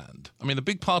heartland? I mean, the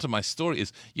big part of my story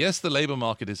is, yes, the labor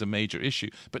market is a major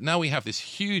issue, but now we have this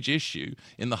huge issue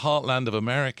in the heartland of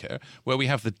America where we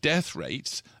have the death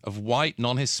rates of white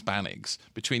non-Hispanics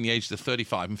between the ages of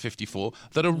 35 and 54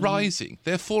 that are rising.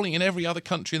 They're falling in every other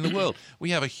country in the world.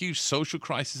 We have a huge social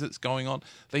crisis that's going on.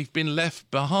 They've been left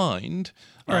behind.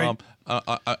 Right.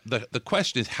 The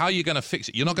question is, how are you going to fix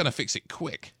it? You're not going to fix it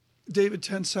quick. David,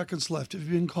 10 seconds left. Have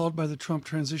you been called by the Trump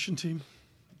transition team?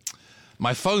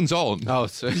 My phone's on. Oh,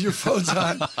 sorry. Your phone's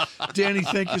on. Danny,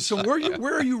 thank you. So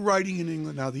where are you writing in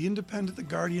England now? The Independent, The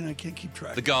Guardian? I can't keep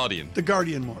track. The Guardian. The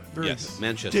Guardian more. Very yes. good.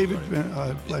 Manchester. David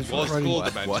It was called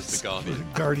the Manchester Guardian.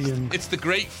 The Guardian. It's the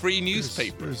great free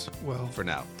newspaper. Well, For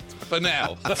now. For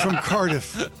now. from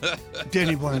Cardiff,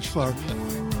 Danny Blanchflower.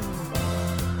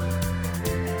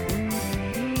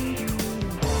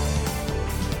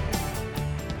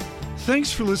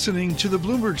 Thanks for listening to the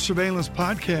Bloomberg Surveillance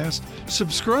Podcast.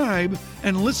 Subscribe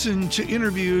and listen to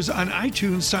interviews on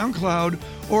iTunes, SoundCloud,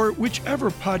 or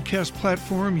whichever podcast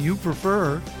platform you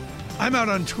prefer. I'm out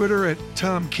on Twitter at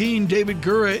Tom Keene. David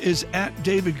Gura is at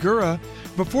David Gura.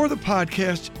 Before the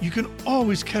podcast, you can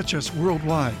always catch us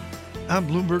worldwide on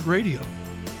Bloomberg Radio.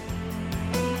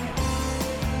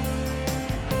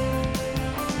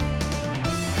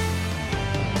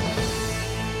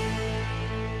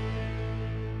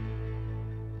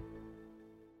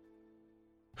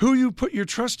 Who you put your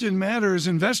trust in matters.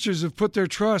 Investors have put their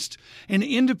trust in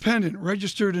independent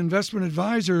registered investment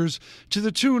advisors to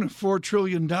the tune of $4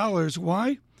 trillion.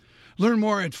 Why? Learn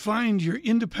more at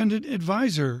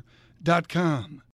findyourindependengadvisor.com.